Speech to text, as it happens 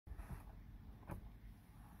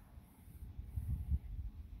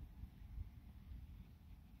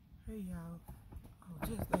Hey y'all, I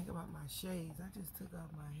was just thinking about my shades. I just took off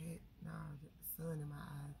my hat. Now the sun in my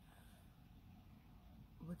eyes.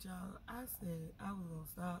 But y'all, I said I was gonna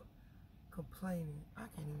stop complaining. I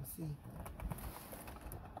can't even see.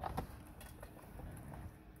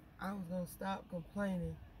 I was gonna stop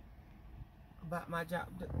complaining about my job.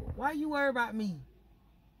 Why you worry about me?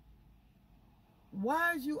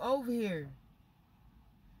 Why is you over here?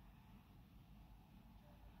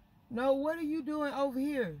 No, what are you doing over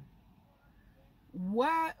here?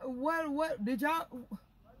 Why? What did y'all?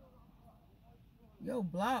 Yo,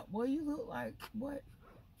 block, boy, you look like what?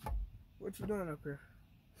 What you doing up here?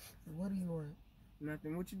 What do you want?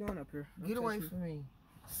 Nothing. What you doing up here? Get away from me.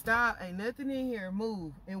 Stop. Ain't nothing in here.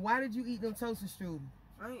 Move. And why did you eat them toaster strudel?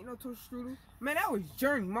 I ain't no toaster strudel. Man, that was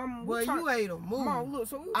Journey, Mama. Well, you ate them. Move. Mom, look,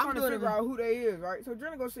 so we were trying to figure out who they is, right? So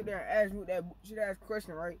Journey gonna sit there and ask me that shit ass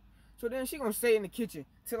question, right? So then she gonna stay in the kitchen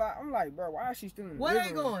till I'm like, bro, why is she still in the Where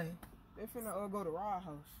they going? They finna go to Rod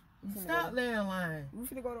house. Stop laying lying. We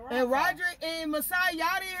finna go to Rod and house. Roderick and Messiah,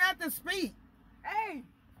 y'all didn't have to speak. Hey!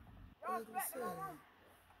 Y'all expect my room.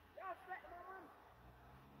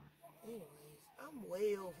 Anyways, I'm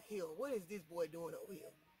way over here. What is this boy doing over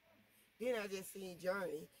here? Then I just seen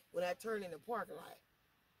Journey when I turned in the parking lot.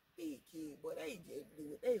 These kids, boy, they just do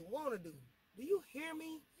what they want to do. Do you hear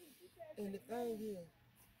me? And the thing is,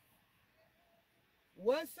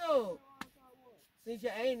 what's up? Since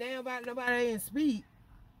you ain't now about nobody ain't speak.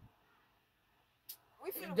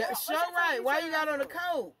 Show right. Why you got on the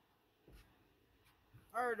coat?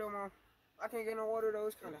 Alright though, Mom. I can't get no water though.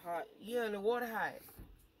 It's kind of hot. Yeah, and the water hot.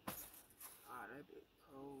 Ah, that bit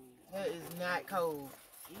cold. That is not cold.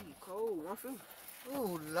 Gee, cold. One foot.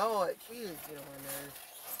 Oh Lord, kids get on my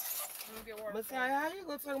nerves. Messiah, how you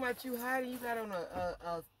gonna talk about you hot and you got on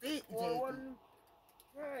a thick jacket?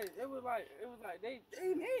 Yeah, it was like they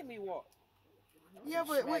made me walk. Yeah,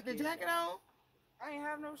 but with the jacket on? I ain't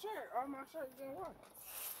have no shirt. All my shirts didn't work.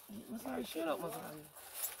 Messiah, shut up, Messiah.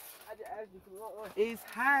 I just asked you if you want one. It's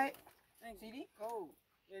hot. See, these cold.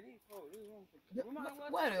 Yeah, these cold. These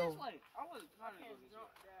What else? I wasn't trying to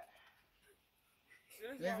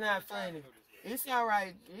do It's not funny. It's all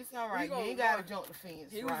right. It's all right. You ain't gotta jump the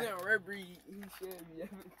fence. He was in Red Breed. He should be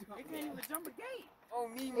able to jump. He can't even jump a gate. Oh,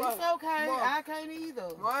 me, Mom. It's okay. Mom. I can't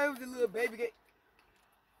either. Mine was a little baby gate.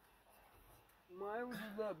 Mine was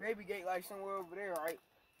a little baby gate like somewhere over there, right?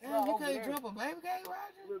 Damn, you can't jump a baby gate,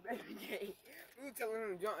 Roger? Little baby gate. We were telling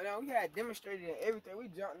him to jump down. We had demonstrated and everything. We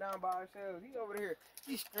jumped down by ourselves. He over here.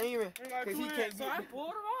 He's screaming because he can't So I pulled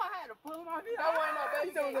him on. I had to pull him off. That wasn't no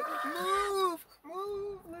baby gate.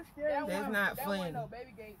 Move. Let's get That's not funny. That wasn't no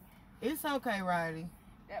baby gate. It's okay, Riley.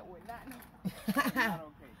 That would not know. Not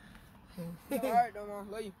okay. All right, though, Mom.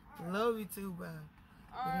 Love you. Love you too, bye.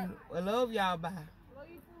 All right. I love y'all, bye. Love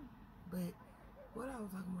you too. But what I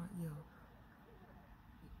was talking about, yo,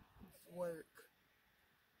 work.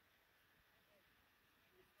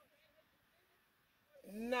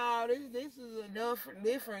 No, this is a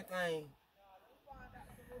different thing.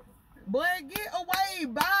 Boy, get away,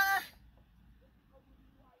 bye.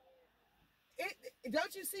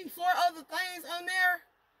 Don't you see 4 other things on there?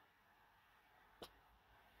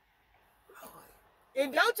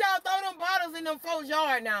 And don't y'all throw them bottles in them folks'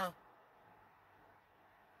 yard now.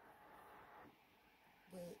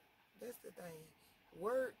 But that's the thing.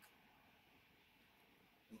 Work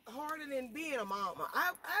harder than being a mama.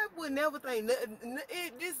 I would never think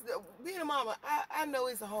being a mama. I know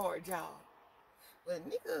it's a hard job, but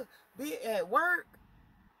nigga, be at work,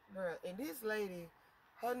 bro. And this lady,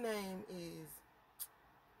 her name is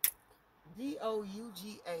Dough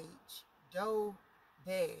Dough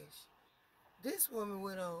Dash. This woman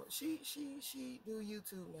went on. She do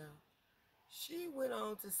YouTube now. She went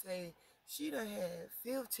on to say she done had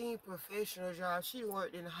 15 professional jobs. She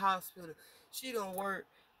worked in the hospital. She done worked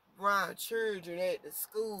around children at the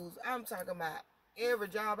schools. I'm talking about every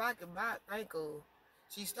job I could think of.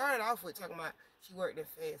 She started off with talking about she worked in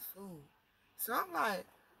fast food. So I'm like,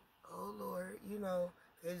 oh Lord, you know,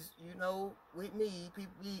 because, you know, with me,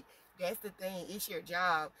 people, that's the thing. It's your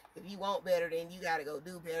job. If you want better, then you got to go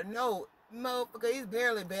do better. No, motherfucker, it's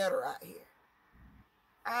barely better out here.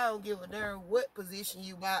 I don't give a damn what position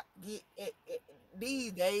you get at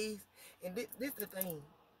these days. And this the thing.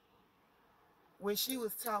 When she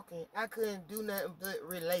was talking, I couldn't do nothing but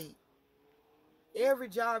relate. Every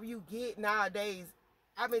job you get nowadays,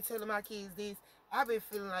 I've been telling my kids this. I've been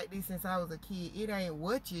feeling like this since I was a kid. It ain't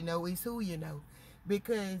what you know, it's who you know.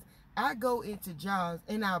 Because I go into jobs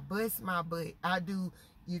and I bust my butt. I do,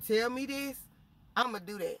 you tell me this, I'm going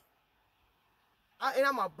to do that. And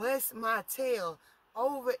I'm going to bust my tail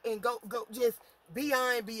over and go just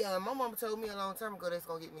beyond. My mama told me a long time ago that's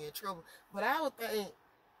gonna get me in trouble. But I would think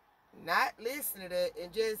not listen to that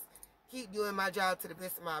and just keep doing my job to the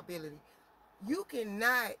best of my ability. You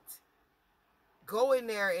cannot go in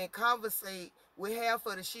there and conversate with half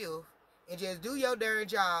of the shift and just do your darn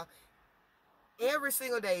job every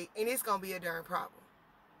single day, and it's gonna be a darn problem.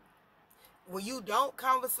 When you don't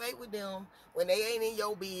conversate with them, when they ain't in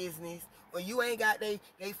your business, when you ain't got they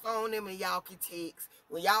phone them and y'all can text,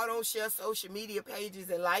 when y'all don't share social media pages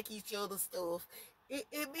and like each other's stuff,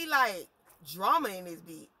 it be like drama in this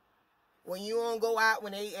beat. When you don't go out,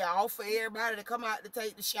 when they offer everybody to come out to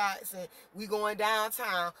take the shots and we going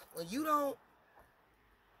downtown, when you don't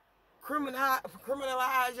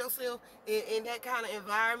criminalize yourself in that kind of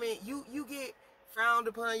environment, you get frowned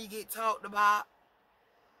upon, you get talked about.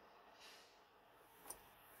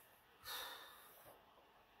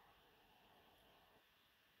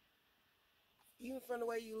 Even from the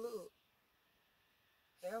way you look,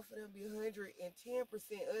 half of them be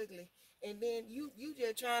 110% ugly, and then you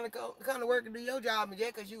just trying to come to work and do your job, and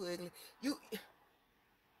just because you ugly,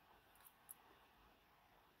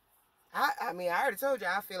 I mean, I already told you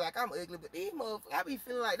I feel like I'm ugly, but these motherfuckers, I be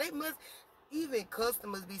feeling like they must, even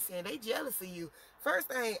customers be saying they jealous of you. First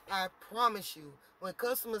thing, I promise you, when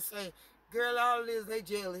customers say, girl, all of this, they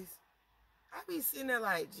jealous, I be sitting there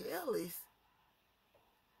like, jealous?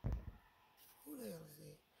 Who the hell is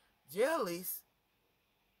that? Jealous?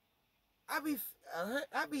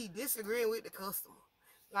 I be disagreeing with the customer.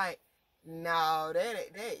 Like, no,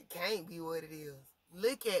 that can't be what it is.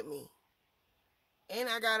 Look at me. And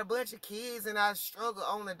I got a bunch of kids and I struggle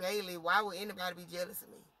on a daily. Why would anybody be jealous of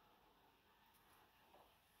me?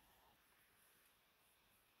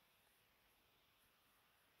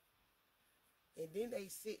 And then they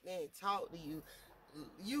sit there and talk to you.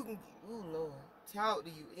 You can, oh Lord, talk to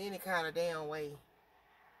you any kind of damn way.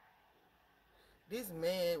 This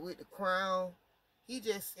man with the crown, he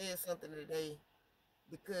just said something today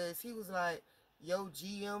because he was like, yo,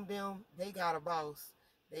 GM them, they got a boss.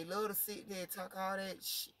 They love to sit there and talk all that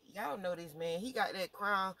shit. Y'all know this man. He got that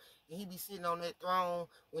crown and he be sitting on that throne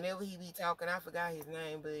whenever he be talking. I forgot his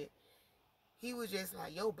name, but he was just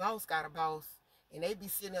like, yo, boss got a boss. And they be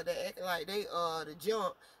sitting up there acting like they the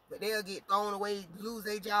jump, but they'll get thrown away, lose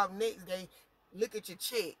their job next day. Look at your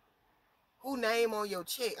check. Who name on your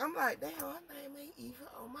check? I'm like, damn, her name ain't even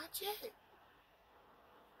on my check.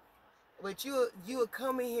 But you would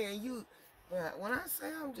come in here and you, bro, when I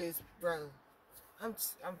say I'm just, bro, I'm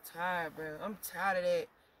tired, bro. I'm tired of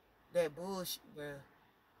that bullshit, bro.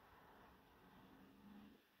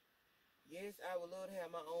 Yes, I would love to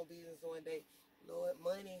have my own business one day. Lord,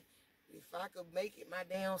 money, if I could make it my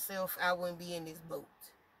damn self, I wouldn't be in this boat.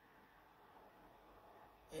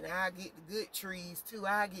 And I get the good trees too.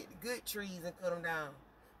 I get the good trees and cut them down.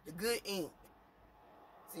 The good ink.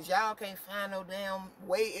 Since y'all can't find no damn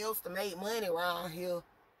way else to make money around here,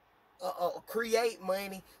 create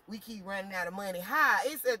money, we keep running out of money. Hi,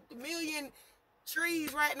 it's a million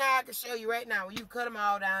trees right now. I can show you right now when you cut them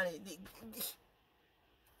all down.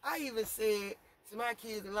 I even said to my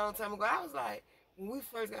kids a long time ago, I was like, when we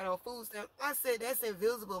first got on food stamps, I said that's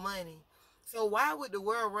invisible money. So why would the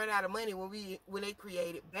world run out of money when they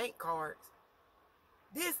created bank cards?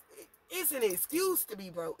 This it's an excuse to be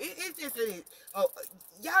broke. It's just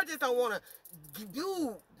y'all just don't want to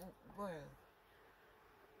do. Bro,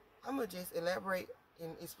 I'm gonna just elaborate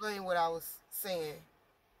and explain what I was saying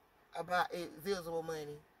about invisible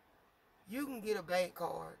money. You can get a bank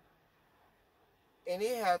card and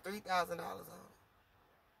it have $3,000 on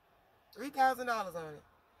it. $3,000 on it.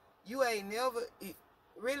 You ain't never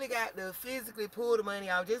really got to physically pull the money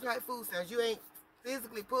out, just like food stamps. You ain't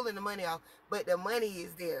physically pulling the money out, but the money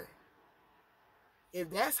is there. If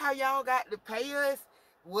that's how y'all got to pay us,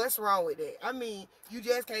 what's wrong with that? I mean, you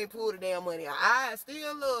just can't pull the damn money out. I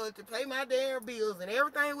still love to pay my damn bills and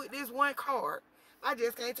everything with this one card. I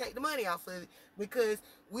just can't take the money off of it because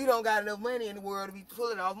we don't got enough money in the world to be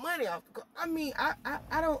pulling off money off the card. I mean, I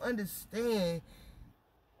don't understand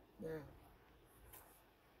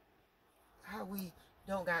how we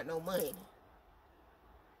don't got no money.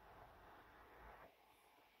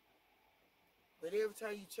 But every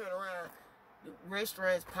time you turn around, the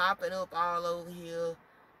restaurants popping up all over here,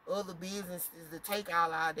 other businesses to take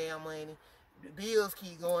all our damn money. The bills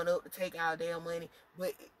keep going up to take our damn money.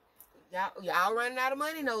 But y'all running out of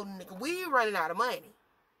money? No, nigga, we running out of money.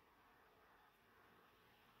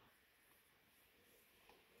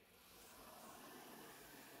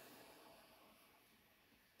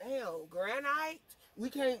 Damn, granite? We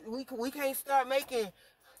can't start making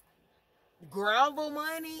gravel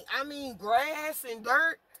money? I mean, grass and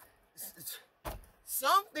dirt?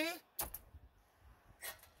 Something.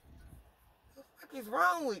 is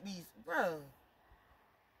wrong with these, bro?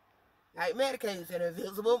 Like Medicaid is an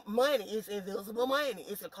invisible money. It's invisible money.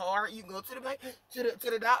 It's a card. You can go to the bank, to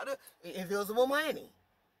the doctor. Invisible money.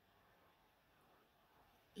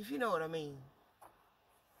 If you know what I mean.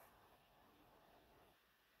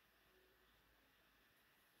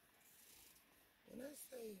 When I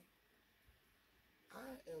say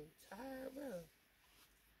I am tired, bro,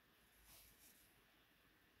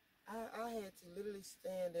 I had to literally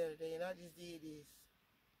stand there today, and I just did this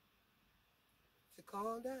to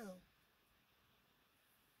calm down.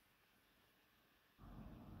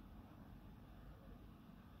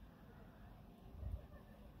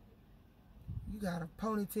 You got a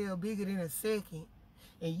ponytail bigger than a second,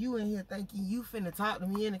 and you in here thinking you finna talk to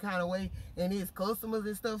me any kind of way, and there's customers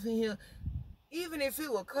and stuff in here. Even if it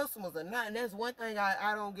were customers or not, and that's one thing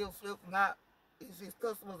I don't give a flip about, if it's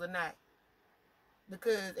customers or not.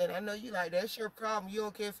 Because, and I know you like, that's your problem. You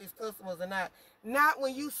don't care if it's customers or not. Not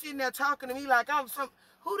when you sitting there talking to me like I'm some,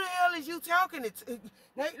 who the hell is you talking to?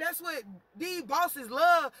 That's what these bosses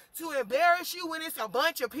love, to embarrass you when it's a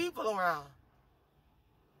bunch of people around.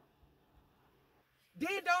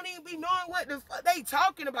 Then don't even be knowing what the fuck they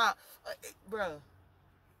talking about. Bruh,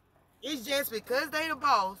 it's just because they the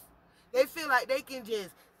boss, they feel like they can just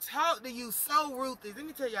talk to you so ruthless. Let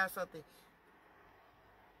me tell y'all something.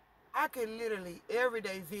 I can literally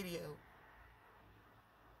everyday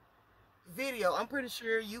video, I'm pretty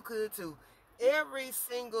sure you could too. Every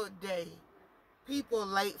single day, people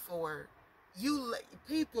late for work.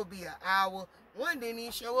 People be an hour. One didn't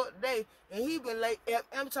even show up today, and he been late.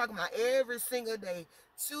 I'm talking about every single day,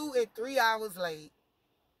 2 and 3 hours late,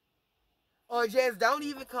 or just don't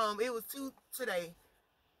even come. It was 2 today.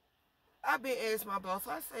 I've been asking my boss.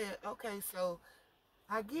 I said, okay, so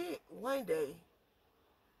I get one day,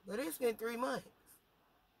 but it's been 3 months,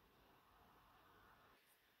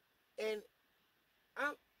 and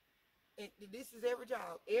I'm. And this is every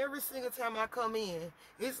job. Every single time I come in,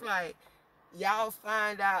 it's like y'all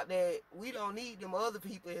find out that we don't need them other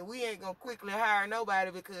people, and we ain't gonna quickly hire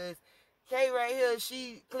nobody because Kay right here,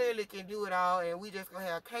 she clearly can do it all, and we just gonna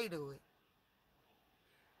have Kay do it.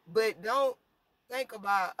 But don't think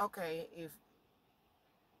about, okay, if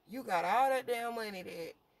you got all that damn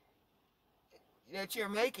money that you're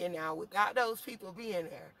making now without those people being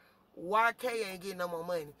there, why Kay ain't getting no more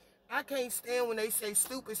money? I can't stand when they say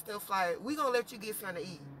stupid stuff like, we gonna let you get something to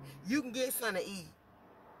eat. You can get something to eat.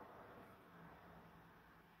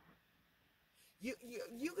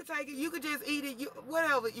 You could take it. You could just eat it.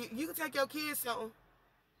 Whatever. You could take your kids something.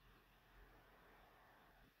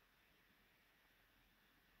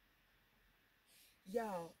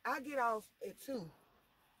 Y'all, I get off at 2.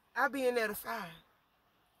 I be in there to 5.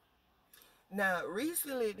 Now,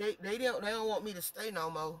 recently, they don't want me to stay no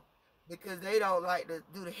more because they don't like to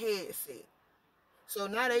do the headset. So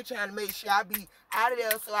now they trying to make sure I be out of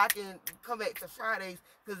there so I can come back to Fridays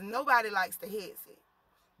because nobody likes the headset.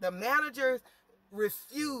 The managers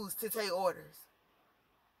refuse to take orders.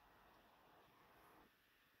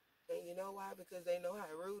 And you know why? Because they know how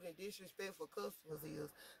rude and disrespectful customers is.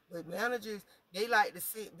 But managers, they like to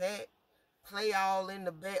sit back, play all in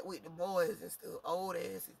the back with the boys and stuff. Old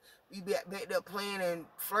asses. We back there playing and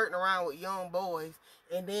flirting around with young boys.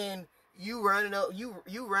 And then you running up,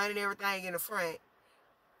 you running everything in the front.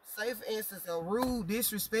 Say for instance, a rude,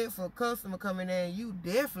 disrespectful customer coming in, you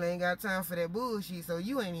definitely ain't got time for that bullshit. So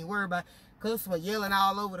you ain't even worried about customer yelling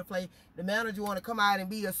all over the place. The manager want to come out and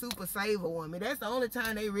be a super saver woman. That's the only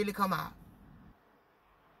time they really come out.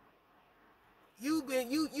 You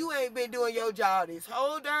ain't been doing your job this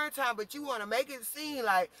whole darn time, but you want to make it seem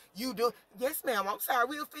like you do. Yes, ma'am. I'm sorry.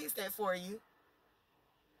 We'll fix that for you.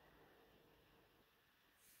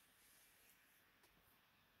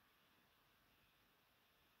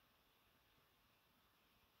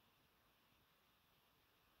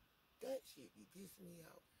 That shit be pissing me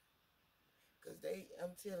off. Cause I'm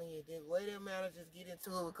telling you, the way their managers get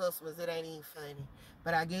into it with customers, it ain't even funny.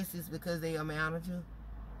 But I guess it's because they a manager.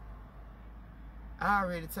 I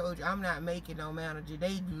already told you, I'm not making no manager.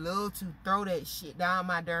 They love to throw that shit down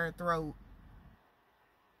my darn throat.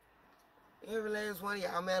 Every last one of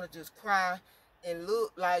y'all managers cry and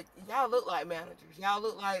y'all look like managers. Y'all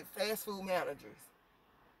look like fast food managers.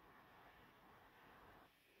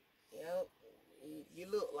 Yep, you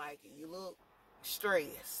look like it. You look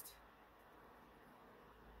stressed.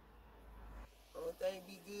 Only thing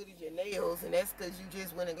be good is your nails, and that's because you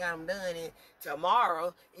just went and got them done. And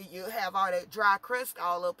tomorrow, you'll have all that dry crust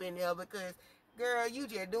all up in there because, girl, you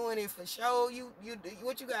just doing it for show.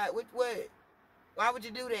 What you got? What? Why would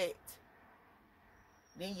you do that?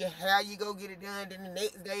 Then you go get it done. Then the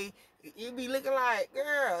next day, you be looking like,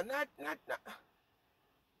 girl, not.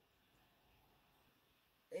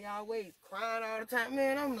 They always crying all the time.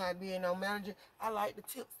 Man, I'm not being no manager. I like the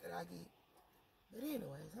tips that I get. But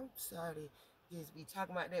anyways, I'm sorry to just be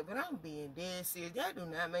talking about that, but I'm being dead serious. That do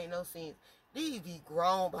not make no sense. These be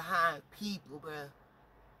grown behind people, bruh.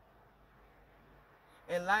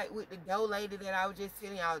 And like with the dough lady that I was just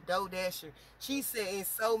telling y'all, dough dasher, she said in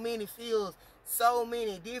so many fields, so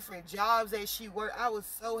many different jobs that she worked. I was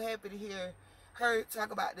so happy to hear her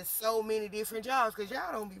talk about the so many different jobs, because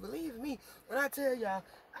y'all don't be believing me when I tell y'all,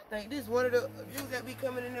 I think this one of the dudes that be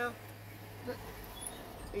coming in now.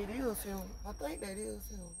 It is him. I think that is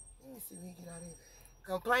him. Let me see if he get out of here.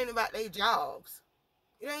 Complaining about their jobs.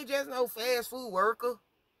 It ain't just no fast food worker.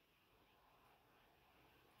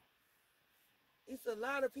 It's a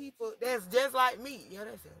lot of people that's just like me. Yeah,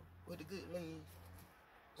 that's him with the good legs.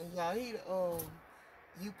 And y'all, he the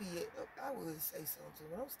UPS. I would say something,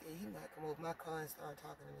 but I'm scared he might come over my car and start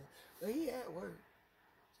talking to me. But he at work,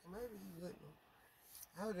 so maybe he wouldn't.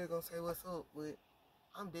 I was just gonna say what's up, but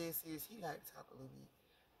I'm dead serious. He like to talk a little bit,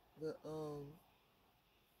 but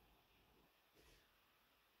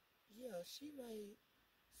yeah, she made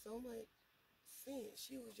so much sense.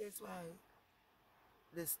 She was just like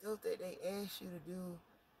the stuff that they asked you to do.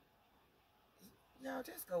 Y'all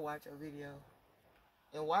just go watch a video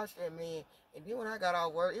and watch that man. And then when I got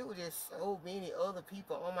off work, it was just so many other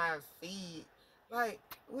people on my feed, like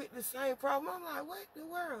with the same problem. I'm like, what in the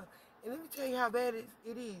world? And let me tell you how bad it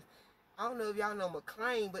is. I don't know if y'all know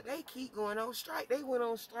McLean, but they keep going on strike. They went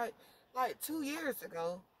on strike like 2 years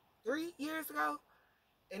ago, 3 years ago,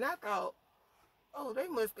 and I thought, oh, they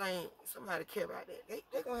must think somebody care about that.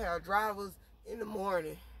 They gonna have drivers in the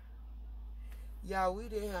morning. Y'all, we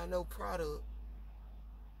didn't have no product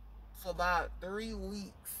for about 3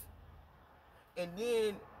 weeks. And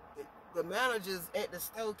then the managers at the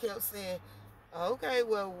store kept saying, okay,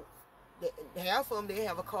 well, half of them didn't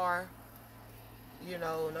have a car. You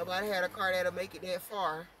know, nobody had a car that'll make it that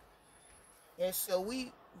far. And so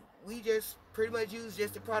we just pretty much used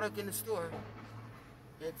just the product in the store.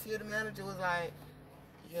 Until the manager was like,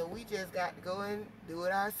 yeah, we just got to go and do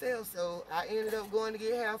it ourselves. So I ended up going to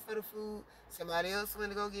get half of the food. Somebody else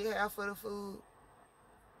went to go get half of the food.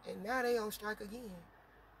 And now they on strike again.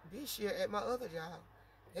 This year at my other job.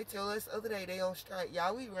 They told us the other day they on strike.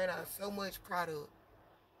 Y'all, we ran out of so much product.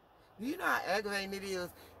 You know how aggravating it is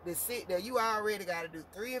to sit there. You already got to do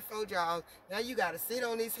 3 and 4 jobs. Now you got to sit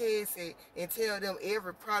on this headset and tell them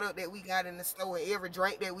every product that we got in the store and every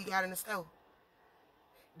drink that we got in the store.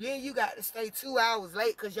 Then you got to stay 2 hours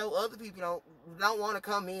late because your other people don't want to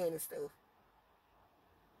come in and stuff.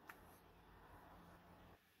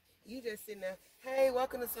 You just sitting there, hey,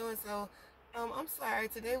 welcome to so-and-so. I'm sorry,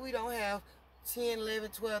 today we don't have 10,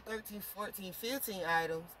 11, 12, 13, 14, 15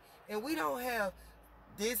 items. And we don't have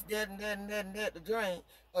this, that, and that, and that, and that to drink.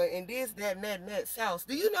 And this, that, and that, and that sauce.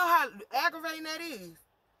 Do you know how aggravating that is?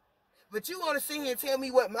 But you want to sit here and tell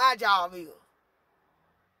me what my job is.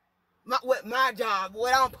 What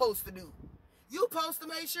I'm supposed to do. You supposed to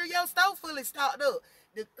make sure your store fully stocked up.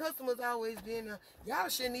 The customers always been there. Y'all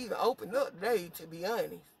shouldn't even open up today, to be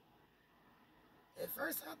honest. At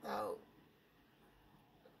first I thought,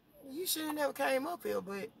 you shouldn't have came up here,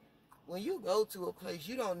 but when you go to a place,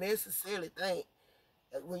 you don't necessarily think,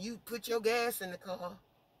 when you put your gas in the car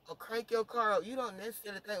or crank your car up, you don't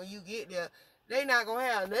necessarily think when you get there, they not going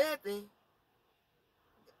to have nothing.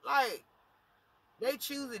 Like, they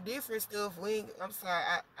choose a different stuff. I'm sorry,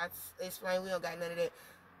 I explained we don't got none of that.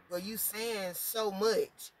 But you saying so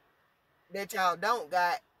much that y'all don't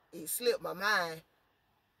got, it slipped my mind.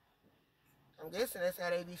 I'm guessing that's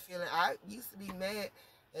how they be feeling. I used to be mad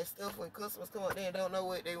at stuff when customers come up there and don't know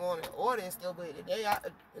what they want to order and stuff, but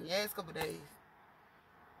the last couple of days,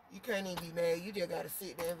 you can't even be mad. You just got to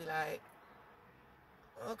sit there and be like,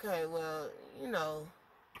 okay, well, you know.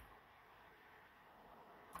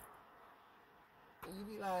 And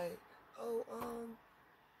you be like, oh,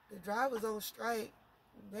 the driver's on strike.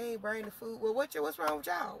 They ain't bringing the food. Well, what's wrong with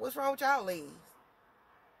y'all? What's wrong with y'all ladies?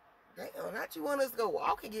 Damn, not you want us to go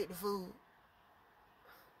walk and get the food.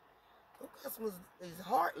 Those customers is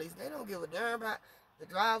heartless. They don't give a damn about the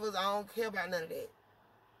drivers. I don't care about none of that.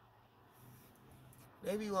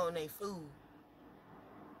 They be wanting their food.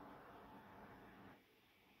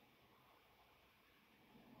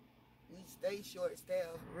 We stay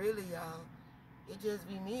short-staffed. Really, y'all. It just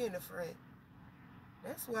be me in the front.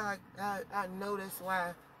 That's why I know that's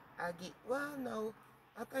why I get, well, no,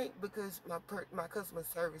 I think because my customer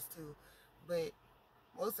service too, but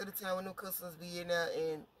most of the time when them customers be in there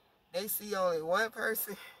and they see only one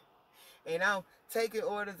person and I'm taking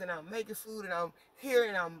orders and I'm making food and I'm here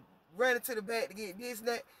and I'm running to the back to get this and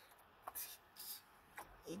that,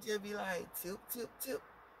 it just be like, tip, tip, tip.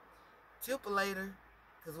 tip her later.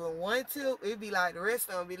 Because when one tip, it'd be like the rest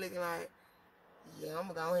of them be looking like, yeah, I'm going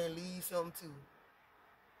to go ahead and leave something too.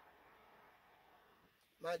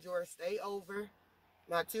 My drawers stay over.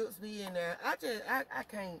 My tips be in there. I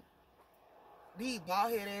can't. These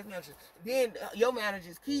bald head ass managers. Then your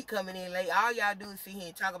managers keep coming in late. All y'all do is sit here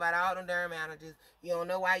and talk about all them darn managers. You don't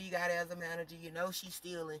know why you got her as a manager. You know she's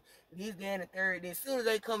stealing. This, that, and the third. Then as soon as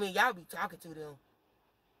they come in, y'all be talking to them.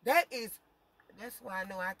 That's why I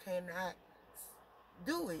know I cannot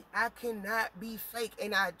do it. I cannot be fake.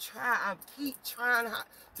 And I keep trying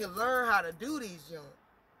to learn how to do these junk.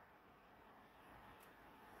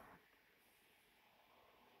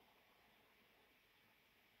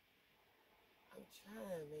 I'm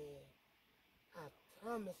trying, man. I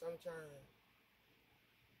promise I'm trying.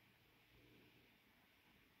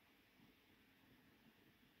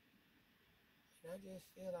 And I just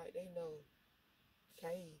feel like they know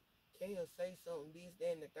Kay will say something, this,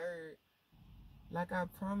 that, and the third. Like I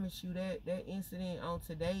promise you that incident on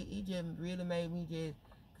today, it just really made me just,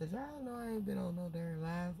 cause y'all know I ain't been on no darn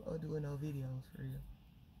live or doing no videos for real.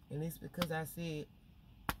 And it's because I said,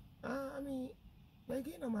 I mean, they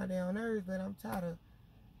getting on my damn nerves, but I'm tired of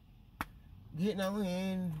getting on here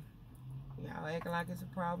and y'all acting like it's a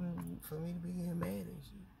problem for me to be getting mad and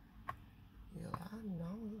shit. You know, I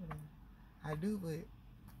know, I do, but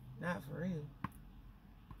not for real.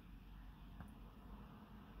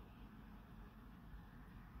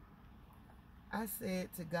 I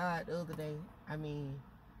said to God the other day, I mean,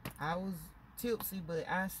 I was tipsy, but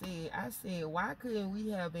I said, why couldn't we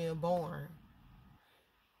have been born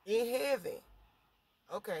in heaven?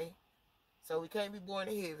 Okay, so we can't be born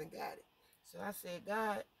in heaven, got it. So I said,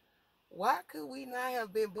 God, why could we not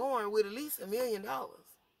have been born with at least $1 million?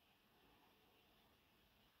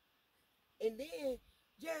 And then,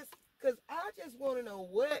 just, because I just want to know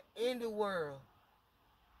what in the world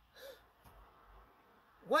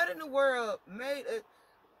made it?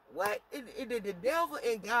 What did the devil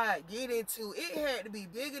and God get into? It had to be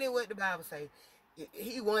bigger than what the Bible say.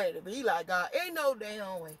 He wanted to be like God. Ain't no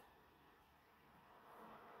damn way.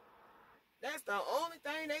 That's the only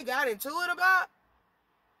thing they got into it about.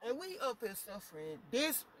 And we up here suffering.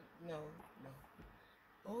 No.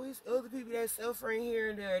 Oh, it's other people that suffering here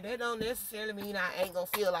and there. That don't necessarily mean I ain't gonna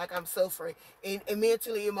feel like I'm suffering and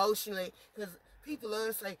mentally, emotionally. Because people love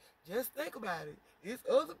to say, just think about it. It's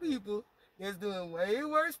other people that's doing way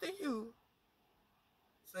worse than you.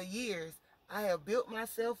 For years, I have built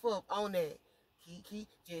myself up on that.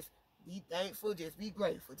 Just be thankful, just be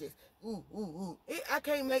grateful, just ooh. I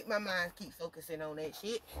can't make my mind keep focusing on that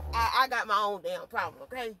shit. I got my own damn problem,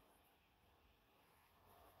 okay?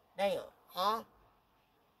 Damn, huh?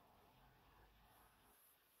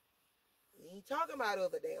 We ain't talking about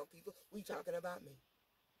other damn people. We talking about me.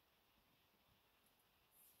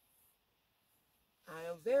 I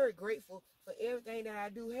am very grateful for everything that I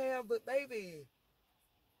do have, but baby,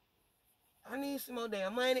 I need some more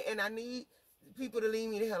damn money, and I need people to leave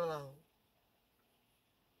me the hell alone.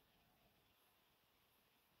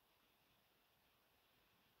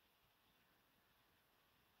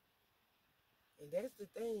 And that's the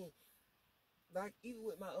thing. Like, even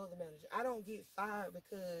with my other manager, I don't get fired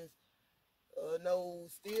because no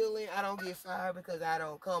stealing. I don't get fired because I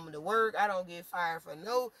don't come to work. I don't get fired for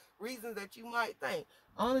no reasons that you might think.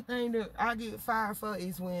 Only thing that I get fired for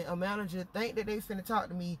is when a manager think that they finna talk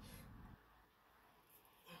to me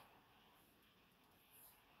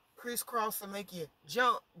crisscross and make you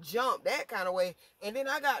jump that kind of way. And then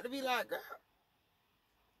I got to be like, girl.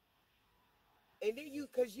 And then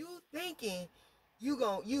cause you thinking you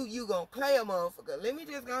gonna play a motherfucker. Let me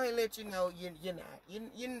just go ahead and let you know you're not.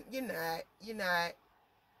 You're not.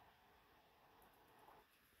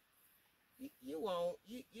 You won't.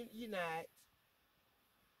 You're not.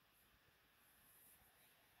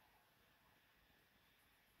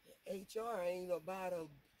 HR ain't about a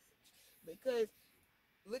because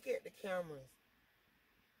look at the cameras.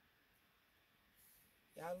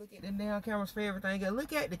 Y'all look at the damn cameras for everything.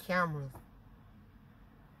 Look at the cameras.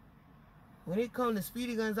 When it comes to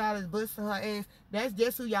Speedy Gonzalez busting her ass, that's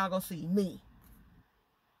just who y'all gonna see, me.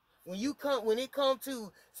 When it come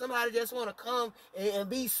to somebody just want to come and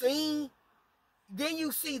be seen, then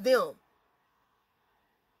you see them.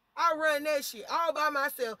 I run that shit all by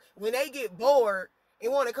myself. When they get bored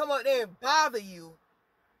and want to come up there and bother you,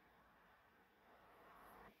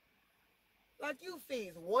 like you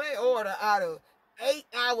fix one order out of 8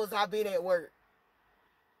 hours I've been at work.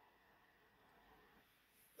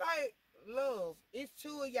 Like, love, it's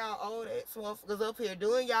two of y'all old ass motherfuckers up here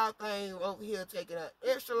doing y'all thing over here, taking an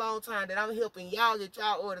extra long time that I'm helping y'all get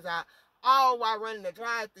y'all orders out, all while running the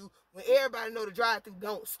drive-thru when everybody know the drive-thru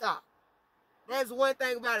don't stop. That's one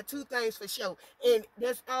thing about it. Two things for sure. And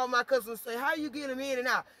that's all my customers say. How you get them in and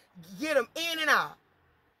out? Get them in and out.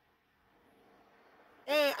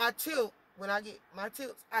 And I tip, when I get my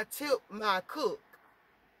tips, I tip my cook,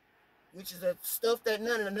 which is the stuff that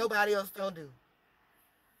nobody else don't do.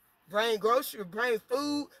 Bring grocery, bring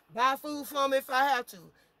food, buy food from me if I have to.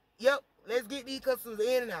 Yep, let's get these customers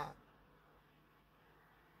in and out.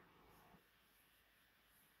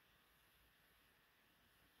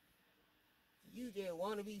 You just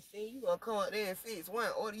want to be seen. You gonna come out there and fix one,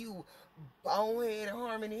 or you bonehead and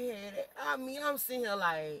harmony head. I mean, I'm sitting here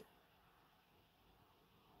like,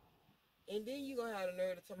 and then you gonna have the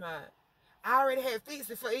nerve to tell my, I already had fixed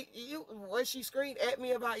it for you. What she screamed at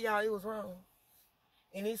me about, y'all, it was wrong.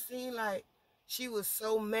 And it seemed like she was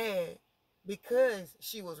so mad because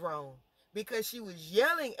she was wrong. Because she was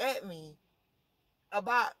yelling at me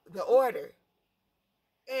about the order.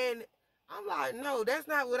 And I'm like, no, that's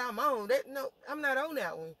not what I'm on. No, I'm not on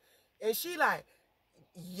that one. And she like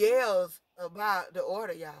yells about the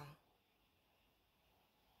order, y'all.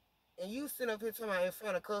 And you sit up here talking about in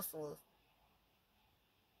front of customers.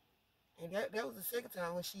 And that was the second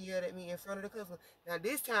time when she yelled at me in front of the customer. Now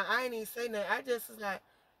this time I ain't even say nothing. I just was like,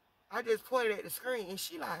 I just pointed at the screen and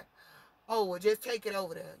she like, oh, well, just take it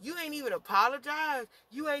over there. You ain't even apologize.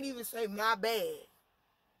 You ain't even say my bad.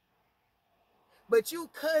 But you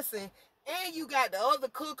cussing and you got the other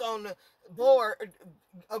cook on the board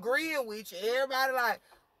agreeing with you. Everybody like,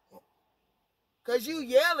 because you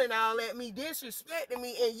yelling all at me, disrespecting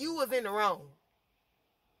me, and you was in the wrong.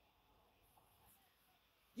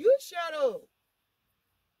 You shut up.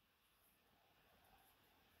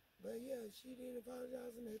 But yeah, she didn't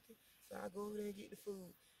apologize or nothing. So I go over there and get the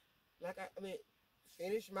food. Like I mean,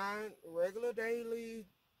 finish my regular daily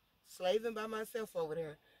slaving by myself over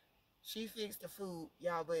there. She fixed the food,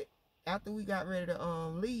 y'all, but after we got ready to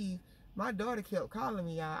leave, my daughter kept calling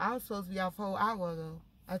me, y'all. I was supposed to be off a whole hour ago.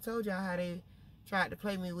 I told y'all how they tried to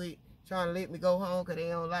play me with trying to let me go home because they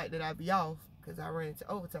don't like that I be off because I ran into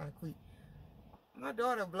overtime quick. My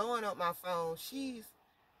daughter blowing up my phone. She's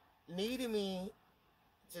needing me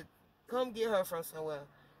to come get her from somewhere.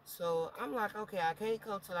 So I'm like, okay, I can't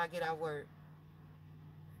come till I get out work.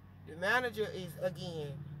 The manager is, again,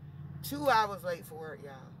 2 hours late for work,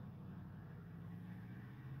 y'all.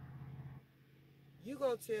 You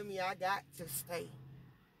gonna tell me I got to stay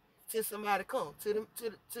till somebody come,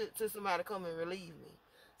 to somebody come and relieve me.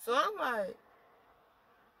 So I'm like,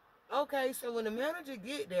 okay, so when the manager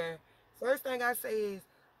get there, first thing I say is,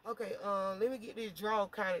 okay, let me get this draw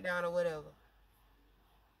counted down or whatever.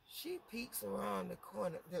 She peeks around the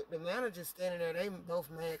corner. The manager standing there, they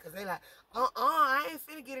both mad because they like, I ain't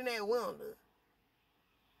finna get in that window.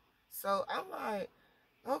 So I'm like,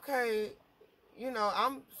 okay, you know,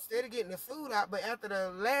 I'm steady getting the food out, but after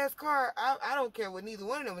the last car, I don't care what neither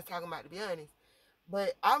one of them is talking about, to be honest.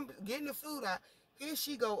 But I'm getting the food out. Here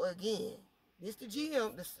she go again. This the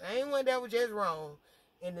GM, the same one that was just wrong.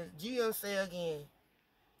 And the GM say again,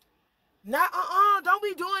 not, don't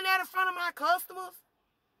be doing that in front of my customers.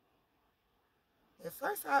 At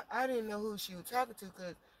first, I didn't know who she was talking to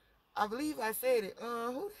because I believe I said it. Who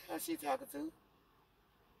the hell she talking to?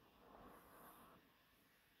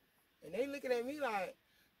 And they looking at me like,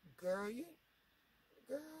 girl,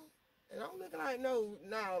 girl. And I'm looking like, no,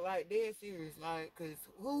 like dead serious. Like, cause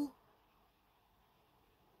who?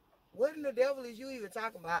 What in the devil is you even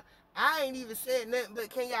talking about? I ain't even said nothing but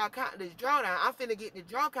can y'all count this drawdown? I'm finna get the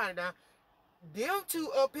draw counted down. Them two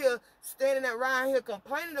up here standing around here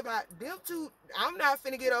complaining about them two. I'm not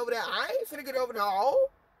finna get over there. I ain't finna get over there all.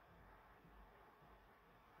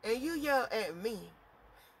 And you yell at me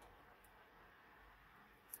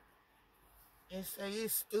and say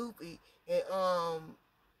it's stupid. And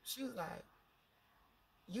she was like,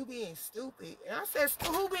 you being stupid. And I said,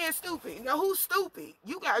 who being stupid? Now who's stupid?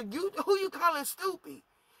 Who you calling stupid?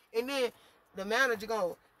 And then the manager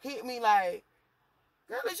gonna hit me like,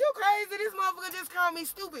 girl, is you crazy? This motherfucker just called me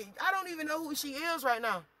stupid. I don't even know who she is right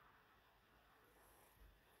now.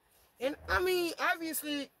 And I mean,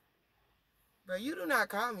 obviously, bro, you do not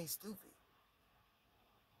call me stupid.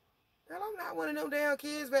 Girl, I'm not one of them damn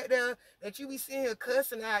kids back there that you be seeing her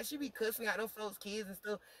cussing out. She be cussing out them folks' kids and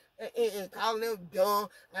stuff and calling them dumb.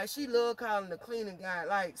 Like, she love calling the cleaning guy,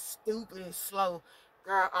 like, stupid and slow.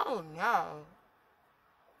 Girl, oh no.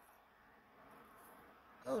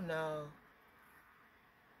 Oh no.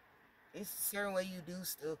 It's a certain way you do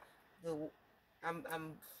stuff.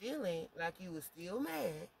 I'm feeling like you was still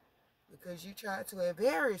mad because you tried to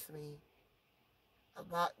embarrass me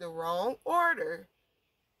about the wrong order.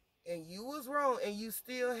 And you was wrong, and you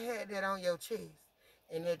still had that on your chest.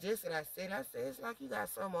 And that just that I said, it's like you got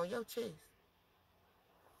something on your chest.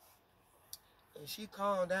 And she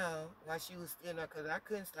calmed down while she was still there because I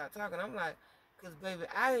couldn't stop talking. I'm like, because, baby,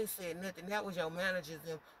 I ain't said nothing. That was your managers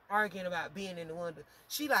them arguing about being in the window.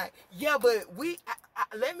 She like, yeah, but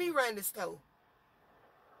let me run the store.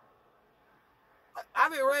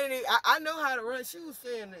 I've been running it. I know how to run. She was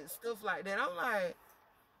saying stuff like that. I'm like,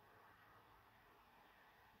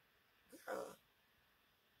 girl,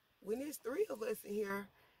 when there's 3 of us in here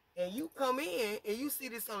and you come in and you see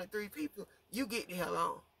there's only 3 people, you get the hell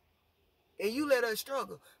on. And you let us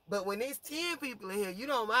struggle. But when there's 10 people in here, you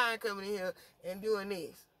don't mind coming in here and doing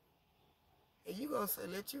this. And you gonna say,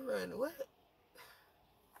 let you run what?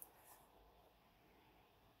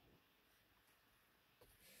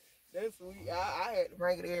 That's sweet. I had to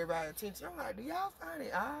bring it to everybody's attention. I'm like, do y'all find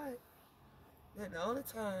it odd that the only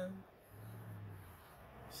time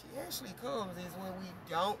she actually comes is when we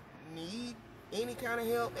don't need any kind of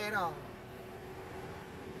help at all?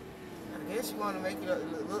 I guess you want to make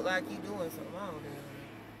it look like you doing something. I don't know.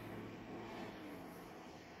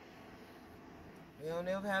 They don't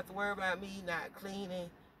ever have to worry about me not cleaning.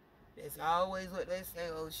 That's always what they say.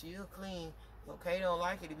 Oh, she'll clean. Okay, don't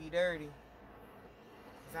like it to be dirty.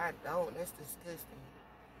 Because I don't. That's disgusting.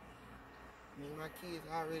 I mean, my kids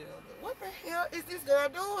already don't know. What the hell is this girl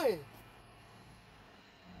doing?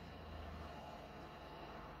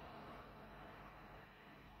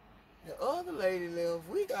 The other lady left.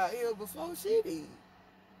 We got here before she did. I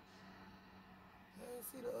didn't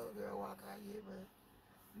see the other girl walk out yet, but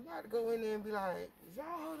you got to go in there and be like, is y'all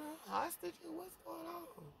holding hostage or what's going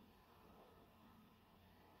on?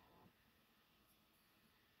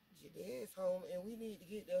 Your dad's home and we need to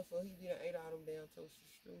get there before he done ate all them damn toasted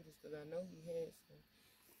strudels because I know he had some.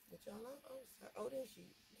 But y'all, I'm sorry. Oh, there she.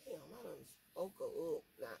 Damn, I done spoke her up.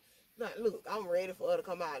 Now, look, I'm ready for her to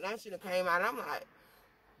come out. Now she done came out. I'm like,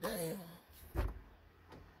 damn.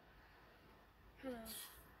 Hello.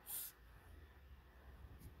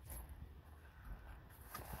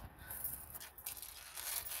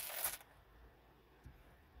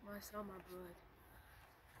 I saw my blood.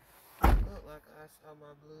 Look like I saw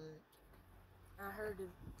my blood. I heard the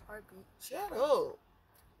heartbeat. Shut up.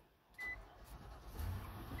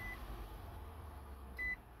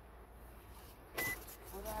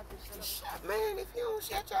 What I have to shut up? Man, if you don't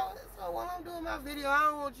shut your ass up while I'm doing my video, I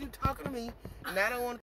don't want you talking to me. And I don't want